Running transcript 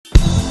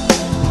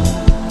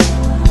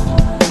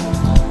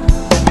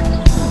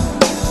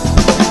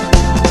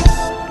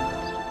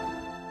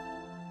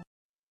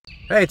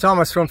Hey,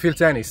 Thomas from Field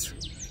Tennis.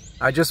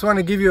 I just want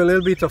to give you a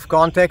little bit of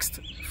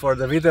context for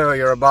the video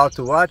you're about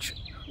to watch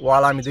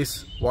while I'm in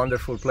this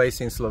wonderful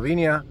place in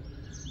Slovenia.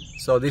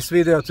 So this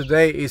video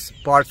today is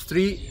part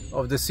 3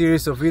 of the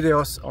series of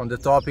videos on the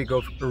topic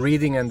of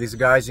reading and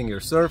disguising your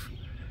serve.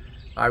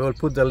 I will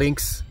put the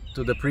links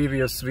to the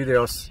previous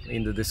videos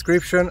in the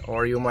description,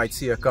 or you might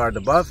see a card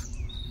above.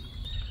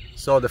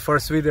 So the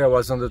first video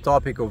was on the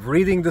topic of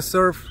reading the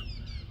serve.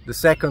 The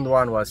second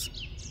one was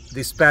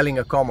dispelling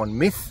a common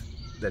myth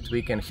that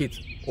we can hit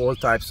all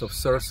types of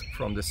serves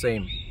from the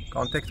same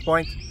contact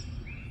point.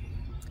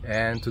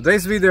 And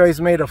today's video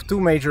is made of 2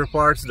 major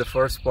parts. The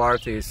first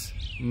part is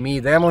me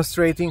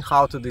demonstrating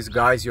how to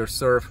disguise your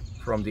serve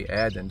from the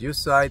ad and deuce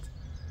side.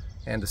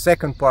 And the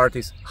second part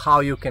is how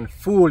you can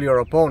fool your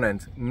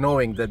opponent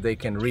knowing that they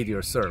can read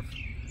your serve.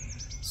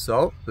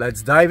 So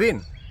let's dive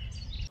in.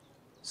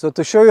 So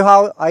to show you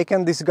how I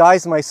can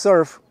disguise my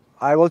serve,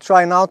 I will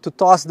try now to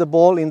toss the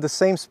ball in the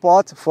same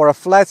spot for a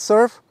flat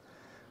serve.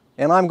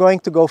 And I'm going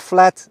to go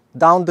flat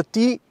down the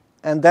tee,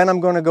 and then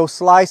I'm going to go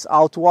slice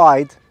out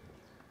wide,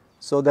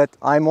 so that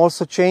I'm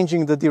also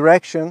changing the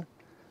direction.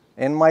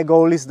 And my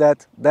goal is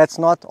that that's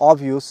not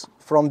obvious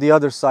from the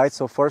other side.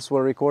 So first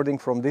we're recording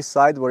from this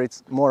side where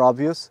it's more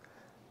obvious,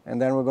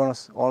 and then we're going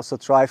to also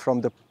try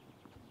from the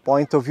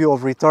point of view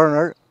of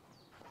returner,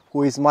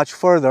 who is much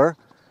further,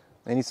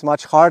 and it's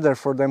much harder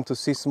for them to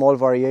see small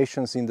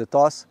variations in the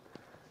toss.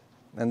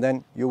 And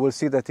then you will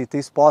see that it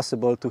is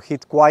possible to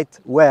hit quite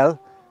well,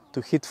 to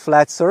hit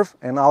flat serve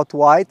and out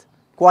wide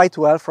quite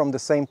well from the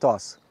same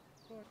toss.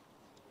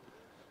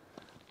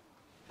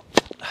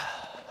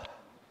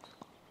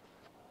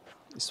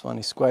 This one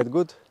is quite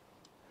good.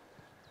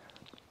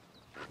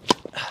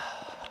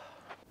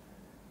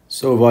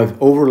 So I've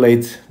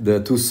overlaid the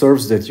 2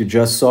 serves that you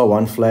just saw,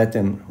 one flat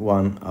and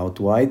one out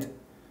wide.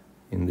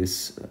 In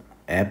this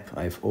app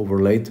I've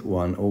overlaid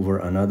one over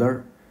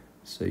another,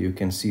 so you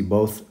can see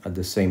both at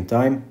the same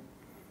time.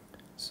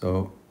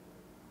 So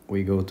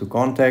we go to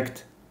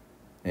contact,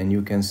 and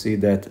you can see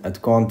that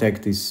at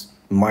contact is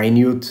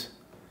minute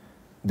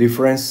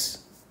difference,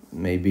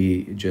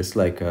 maybe just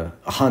like a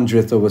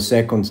 100th of a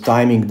second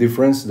timing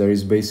difference. There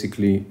is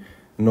basically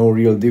no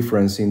real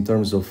difference in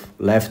terms of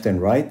left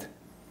and right.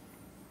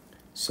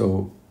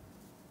 So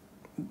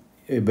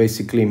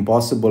basically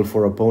impossible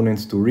for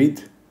opponents to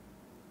read.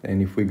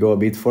 And if we go a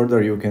bit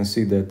further, you can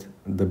see that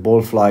the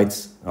ball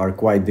flights are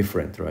quite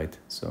different, right?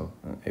 So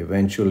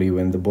eventually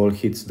when the ball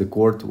hits the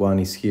court, one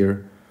is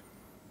here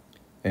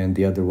and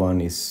the other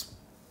one is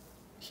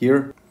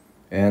here.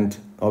 And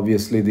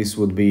obviously this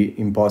would be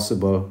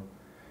impossible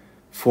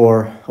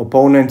for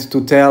opponent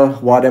to tell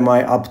what am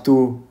I up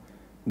to.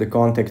 The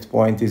contact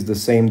point is the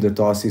same, the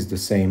toss is the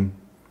same.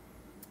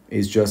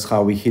 It's just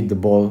how we hit the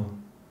ball,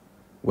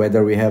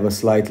 whether we have a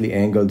slightly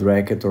angled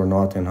racket or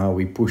not, and how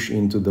we push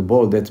into the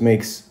ball, that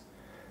makes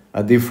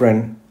a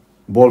different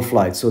ball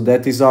flight. So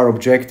that is our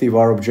objective.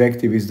 Our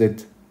objective is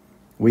that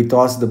we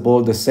toss the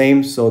ball the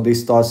same. So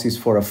this toss is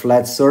for a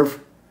flat serve.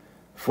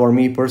 For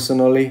me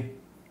personally,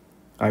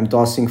 I'm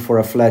tossing for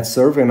a flat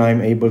serve, and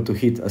I'm able to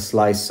hit a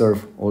slice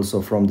serve also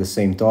from the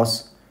same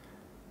toss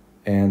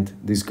and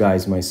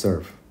disguise my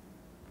serve.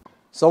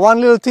 So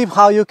one little tip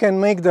how you can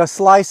make the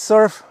slice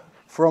serve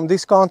from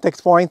this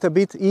contact point a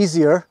bit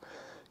easier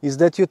is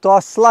that you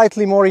toss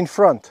slightly more in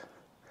front.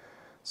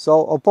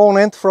 So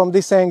opponent from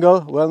this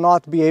angle will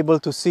not be able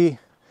to see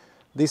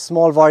this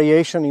small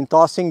variation in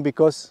tossing,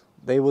 because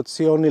they would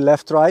see only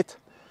left-right.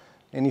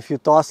 And if you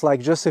toss like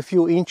just a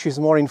few inches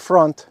more in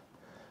front,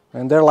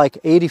 and they're like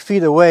 80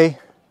 feet away,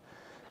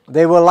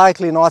 they will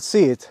likely not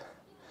see it.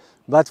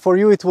 But for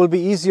you it will be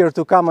easier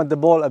to come at the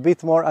ball a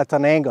bit more at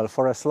an angle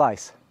for a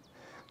slice.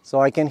 So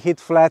I can hit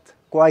flat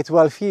quite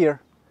well here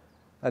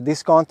at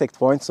this contact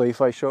point. So if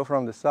I show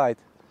from the side,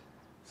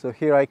 so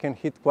here I can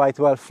hit quite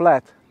well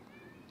flat,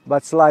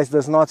 but slice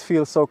does not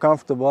feel so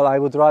comfortable. I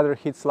would rather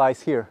hit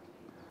slice here.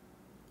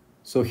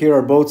 So here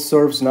are both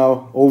serves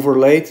now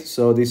overlaid.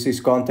 So this is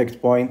contact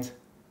point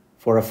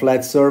for a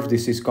flat serve,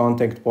 this is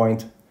contact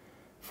point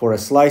for a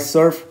slice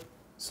serve.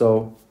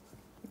 So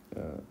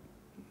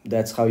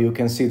that's how you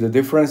can see the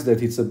difference,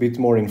 that it's a bit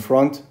more in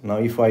front. Now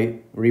if I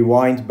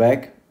rewind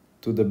back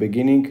to the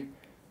beginning,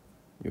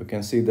 you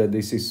can see that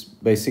this is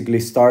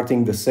basically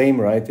starting the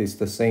same, right? It's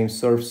the same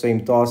serve,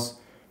 same toss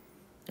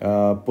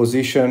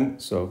position.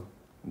 So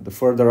the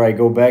further I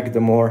go back,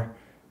 the more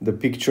the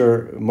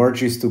picture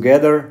merges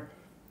together.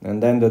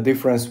 And then the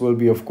difference will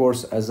be, of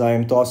course, as I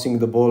am tossing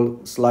the ball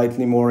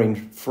slightly more in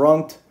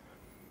front,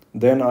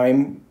 then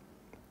I'm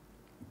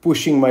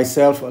pushing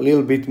myself a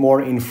little bit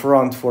more in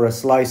front for a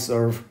slice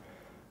serve.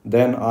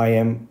 Then I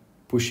am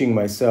pushing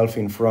myself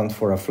in front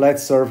for a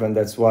flat serve, and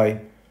that's why,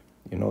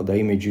 you know, the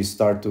images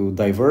start to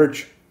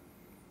diverge.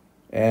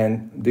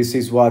 And this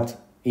is what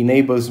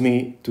enables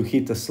me to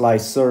hit a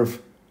slice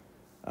serve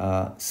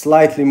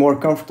slightly more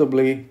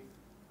comfortably,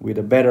 with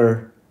a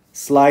better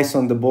slice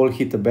on the ball,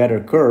 hit a better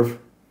curve.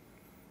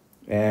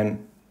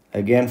 And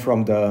again,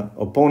 from the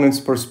opponent's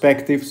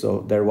perspective,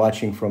 so they're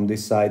watching from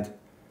this side,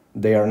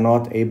 they are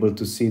not able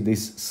to see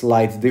this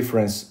slight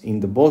difference in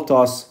the ball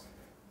toss.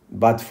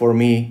 But for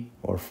me,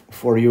 or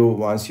for you,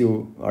 once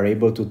you are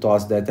able to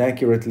toss that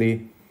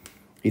accurately,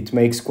 it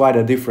makes quite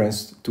a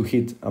difference to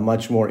hit a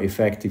much more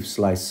effective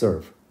slice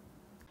serve.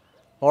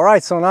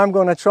 Alright, so now I'm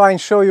going to try and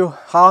show you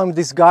how I'm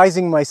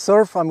disguising my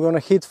serve. I'm going to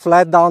hit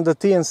flat down the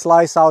tee and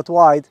slice out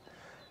wide.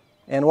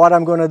 And what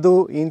I'm going to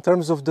do in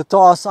terms of the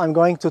toss, I'm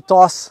going to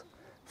toss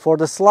for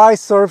the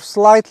slice serve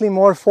slightly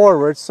more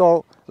forward.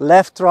 So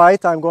left,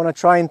 right, I'm going to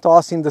try and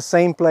toss in the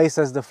same place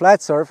as the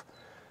flat serve.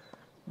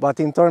 But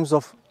in terms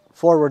of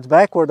forward,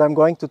 backward, I'm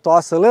going to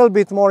toss a little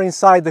bit more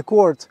inside the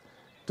court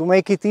to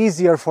make it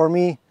easier for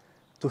me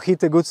to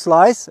hit a good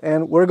slice.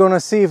 And we're going to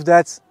see if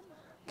that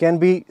can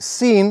be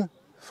seen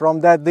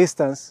from that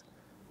distance.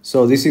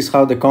 So this is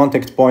how the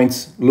contact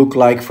points look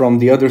like from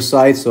the other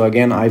side. So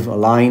again, I've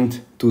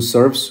aligned two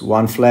serves,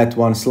 one flat,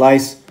 one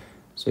slice.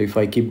 So if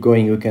I keep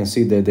going, you can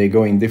see that they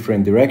go in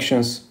different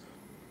directions.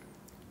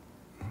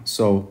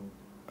 So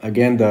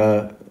again,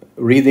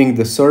 reading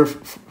the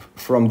serve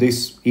from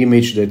this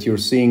image that you're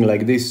seeing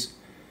like this,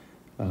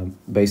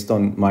 based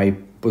on my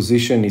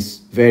position, is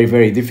very,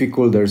 very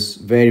difficult. There's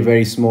very,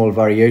 very small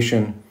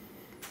variation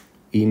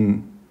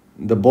in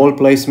the ball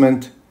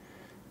placement,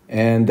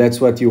 and that's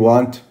what you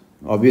want.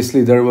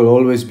 Obviously, there will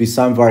always be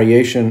some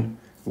variation.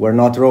 We're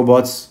not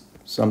robots.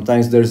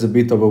 Sometimes there's a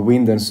bit of a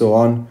wind and so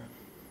on,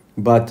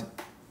 but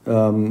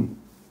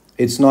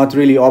it's not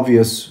really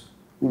obvious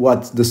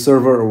what the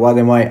server or what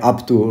am I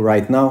up to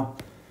right now.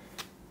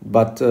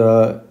 But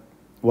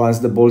once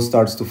the ball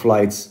starts to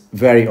fly, it's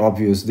very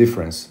obvious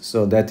difference.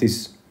 So that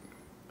is,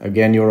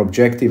 again, your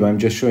objective. I'm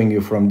just showing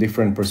you from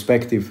different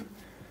perspective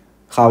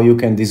how you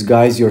can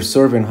disguise your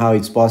serve and how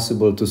it's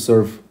possible to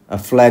serve a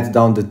flat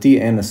down the tee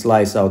and a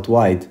slice out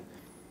wide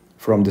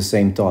from the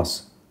same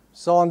toss.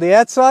 So on the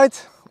edge side,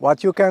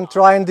 what you can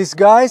try and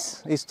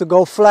disguise is to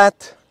go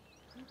flat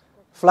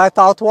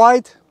out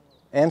wide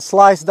and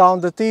slice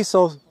down the tee.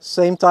 So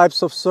same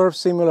types of serve,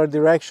 similar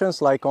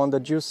directions, like on the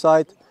Deuce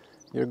side,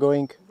 you're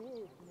going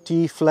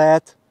tee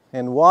flat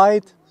and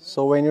wide.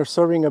 So when you're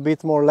serving a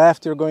bit more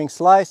left, you're going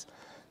slice.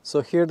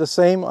 So here the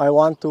same, I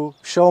want to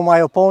show my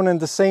opponent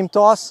the same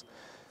toss,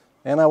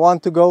 and I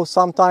want to go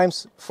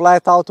sometimes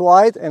flat out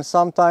wide and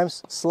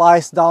sometimes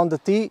slice down the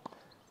tee,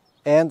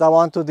 and I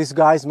want to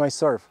disguise my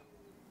serve.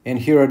 And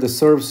here are the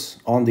serves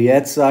on the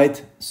edge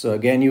side. So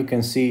again, you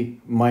can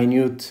see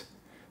minute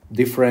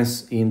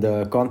difference in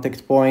the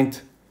contact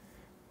point.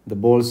 The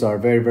balls are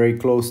very, very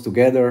close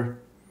together.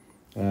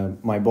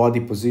 My body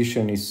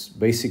position is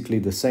basically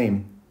the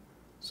same.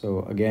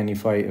 So again,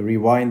 if I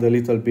rewind a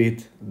little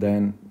bit,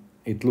 then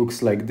it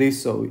looks like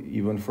this. So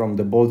even from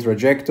the ball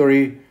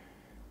trajectory,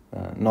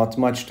 not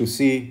much to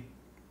see.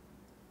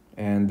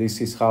 And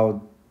this is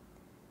how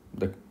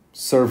the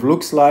serve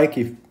looks like.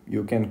 If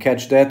you can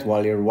catch that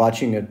while you're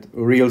watching at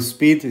real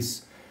speed,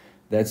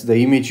 that's the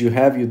image you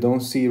have. You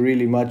don't see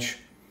really much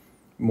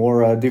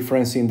more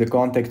difference in the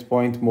contact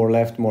point, more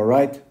left, more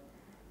right.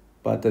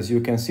 But as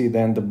you can see,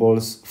 then the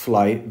balls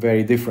fly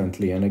very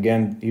differently. And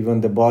again,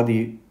 even the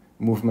body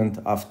movement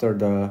after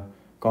the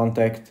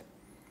contact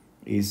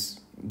is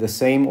the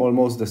same,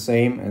 almost the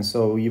same. And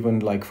so even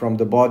like from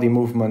the body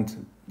movement,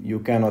 you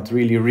cannot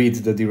really read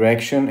the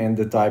direction and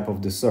the type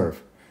of the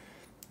serve.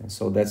 And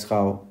so that's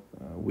how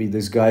we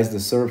disguise the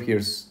serve.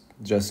 Here's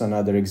just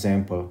another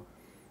example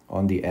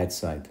on the edge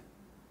side.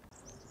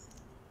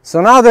 So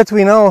now that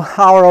we know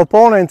how our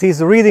opponent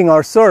is reading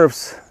our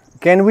serves,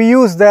 can we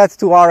use that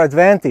to our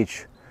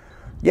advantage?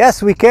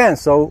 Yes, we can.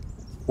 So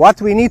what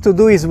we need to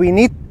do is we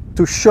need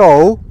to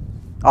show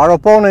our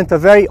opponent a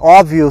very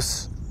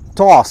obvious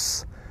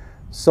toss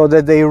so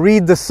that they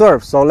read the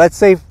serve. So let's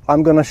say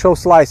I'm going to show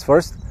slice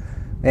first,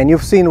 and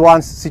you've seen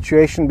one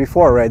situation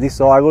before already,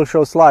 so I will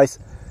show slice.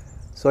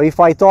 So if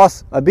I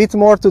toss a bit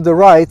more to the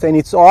right and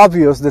it's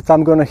obvious that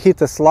I'm going to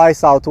hit a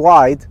slice out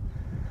wide,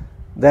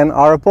 then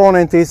our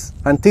opponent is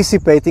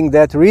anticipating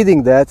that,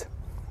 reading that.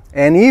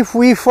 And if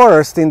we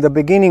first, in the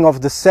beginning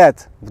of the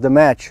set, of the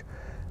match,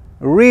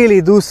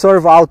 really do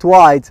serve out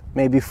wide,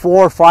 maybe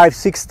 4, 5,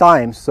 6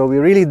 times, so we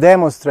really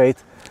demonstrate,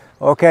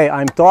 okay,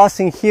 I'm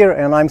tossing here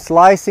and I'm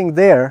slicing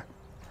there,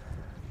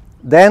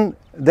 then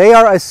they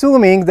are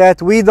assuming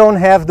that we don't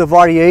have the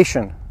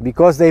variation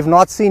because they've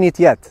not seen it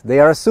yet. They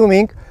are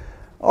assuming,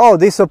 oh,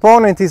 this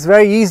opponent is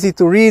very easy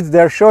to read,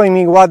 they're showing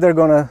me what they're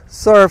gonna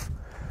serve.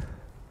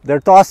 They're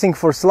tossing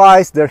for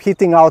slice, they're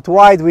hitting out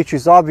wide, which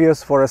is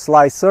obvious for a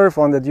slice serve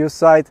on the Deuce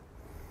side.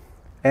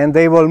 And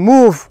they will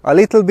move a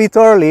little bit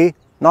early,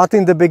 not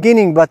in the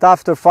beginning, but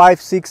after 5,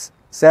 6,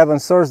 7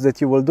 serves that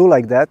you will do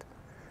like that.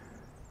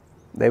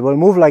 They will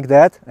move like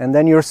that, and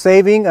then you're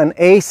saving an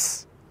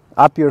ace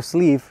up your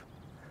sleeve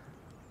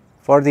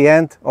for the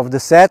end of the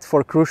set,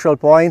 for crucial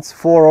points,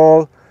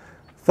 4-all,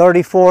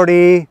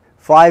 30-40,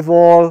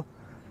 5-all,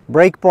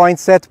 break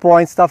points, set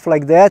points, stuff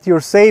like that. You're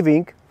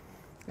saving,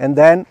 and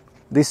then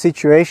this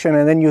situation,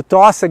 and then you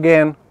toss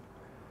again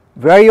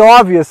very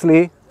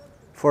obviously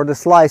for the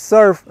slice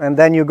serve, and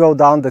then you go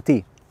down the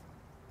tee.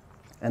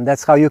 And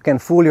that's how you can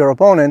fool your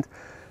opponent,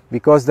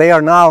 because they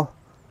are now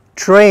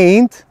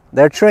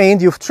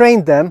trained, you've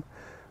trained them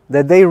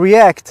that they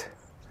react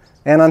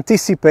and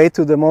anticipate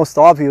to the most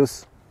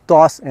obvious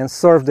toss and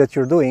serve that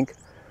you're doing,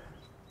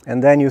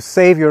 and then you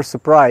save your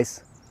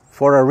surprise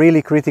for a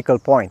really critical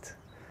point.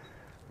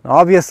 Now,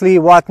 obviously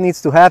what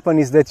needs to happen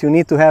is that you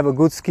need to have a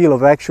good skill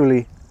of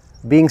actually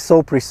being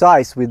so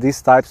precise with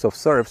these types of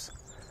serves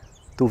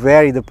to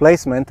vary the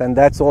placement, and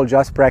that's all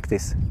just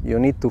practice. You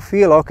need to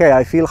feel, okay,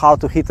 I feel how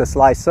to hit a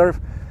slice serve,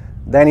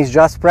 then it's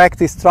just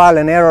practice, trial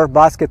and error,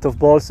 basket of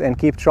balls, and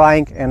keep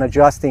trying and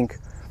adjusting,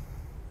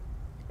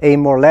 aim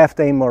more left,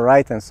 aim more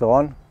right, and so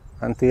on,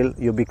 until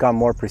you become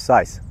more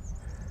precise.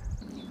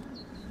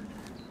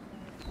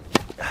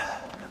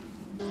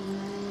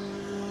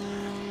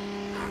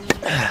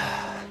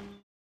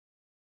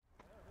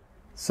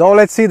 So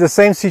let's see the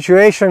same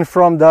situation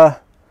from the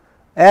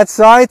ad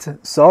side.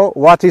 So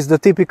what is the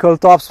typical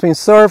topspin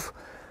serve?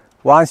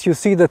 Once you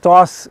see the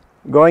toss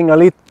going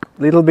a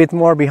little bit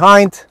more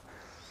behind,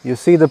 you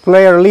see the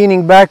player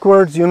leaning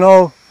backwards, you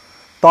know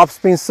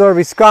topspin serve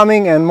is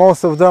coming, and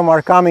most of them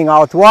are coming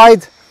out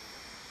wide.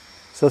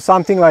 So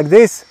something like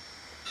this.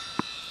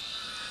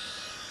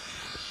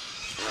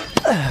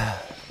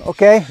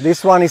 Okay,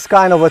 this one is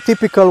kind of a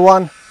typical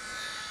one.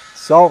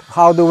 So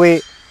how do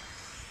we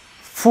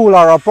fool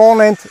our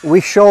opponent?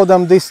 We show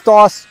them this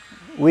toss,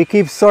 we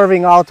keep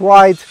serving out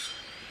wide,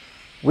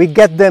 we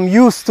get them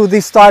used to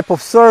this type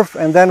of serve,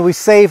 and then we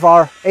save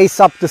our ace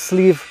up the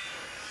sleeve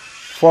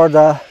for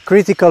the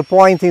critical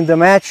point in the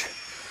match.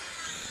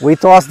 We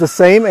toss the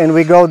same and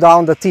we go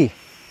down the tee.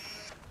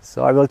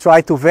 So I will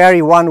try to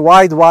vary one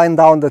wide, one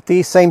down the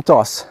tee, same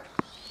toss.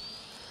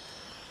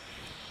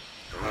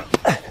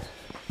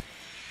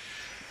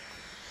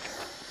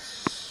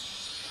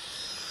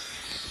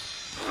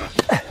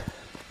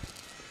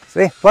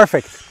 See,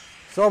 perfect.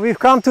 So we've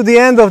come to the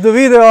end of the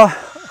video.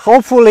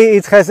 Hopefully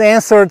it has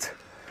answered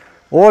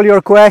all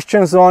your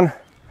questions on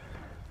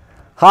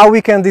how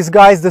we can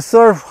disguise the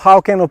serve, how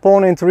can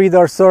opponent read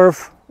our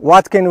serve,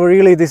 what can we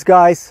really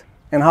disguise,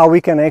 and how we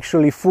can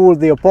actually fool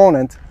the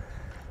opponent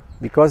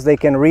because they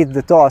can read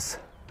the toss.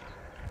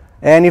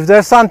 And if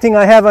there's something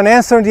I haven't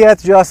answered yet,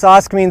 just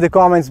ask me in the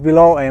comments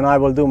below and I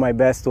will do my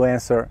best to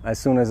answer as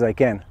soon as I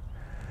can.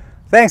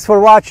 Thanks for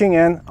watching,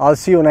 and I'll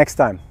see you next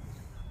time.